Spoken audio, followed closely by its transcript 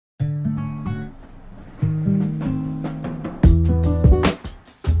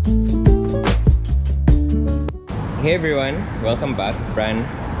Hey everyone, welcome back. Bran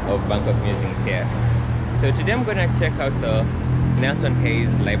of Bangkok Musings here. So today I'm gonna check out the Neilson Hays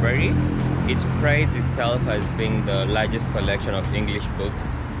Library. It prides itself as being the largest collection of English books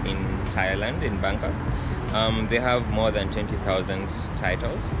in Thailand, in Bangkok. They have more than 20,000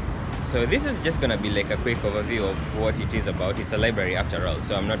 titles. So this is just gonna be like a quick overview of what it is about. It's a library after all,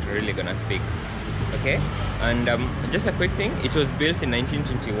 so I'm not really gonna speak. Okay, and just a quick thing, it was built in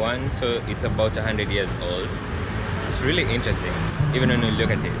 1921, so it's about 100 years old. It's really interesting, even when you look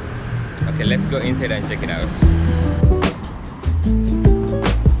at it. Okay, let's go inside and check it out.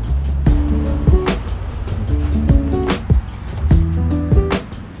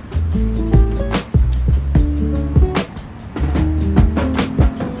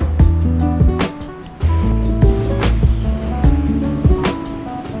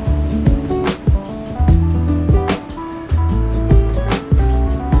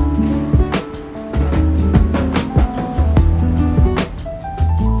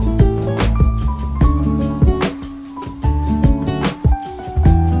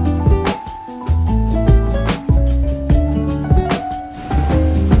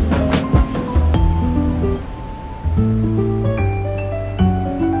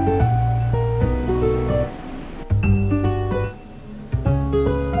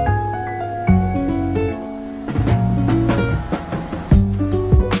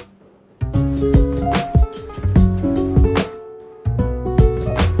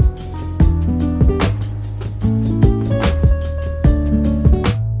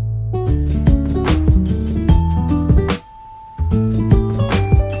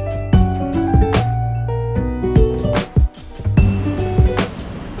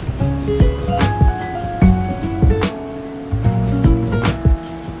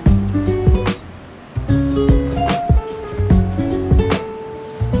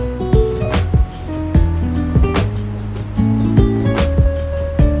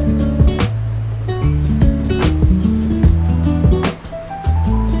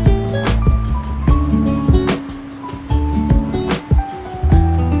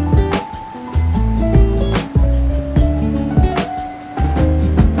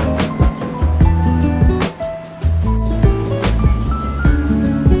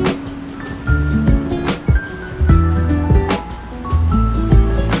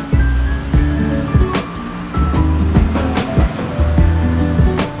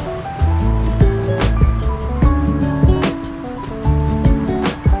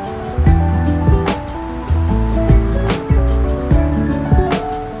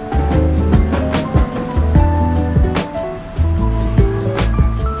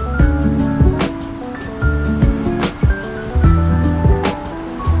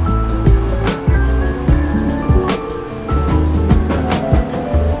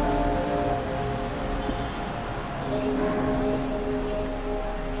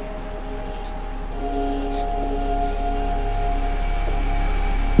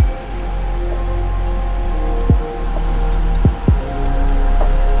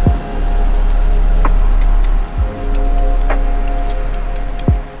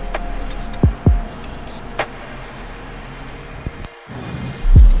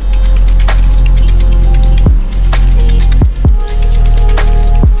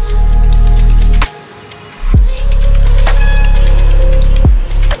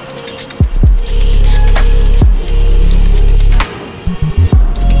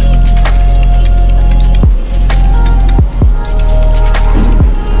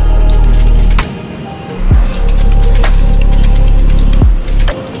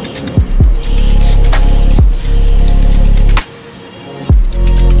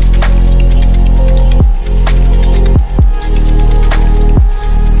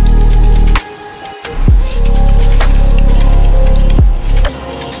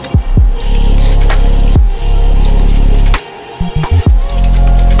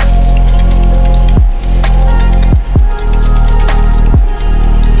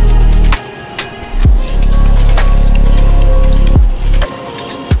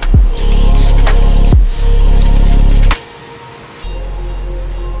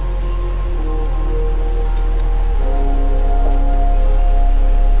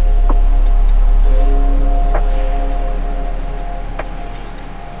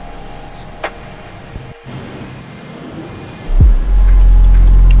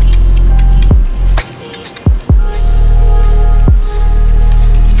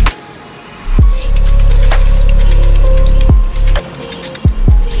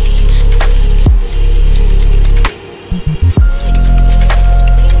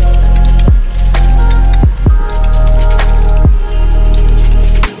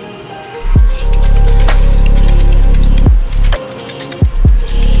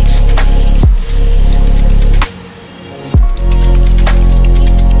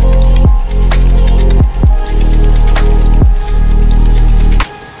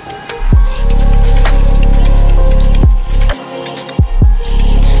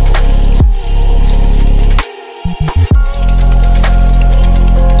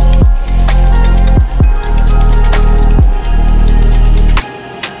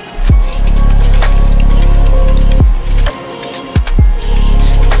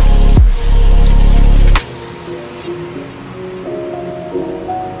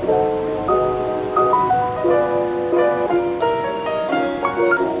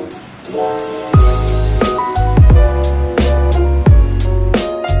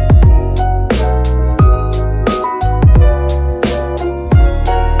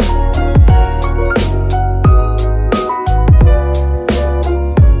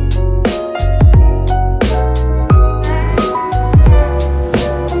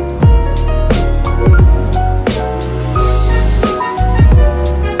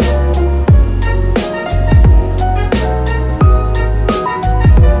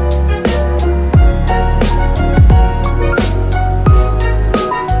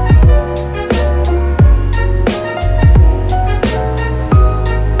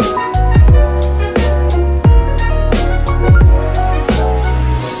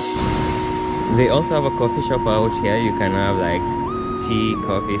 have a coffee shop out here. You can have like tea,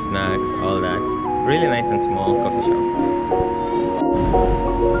 coffee, snacks, all that. Really nice and small coffee shop.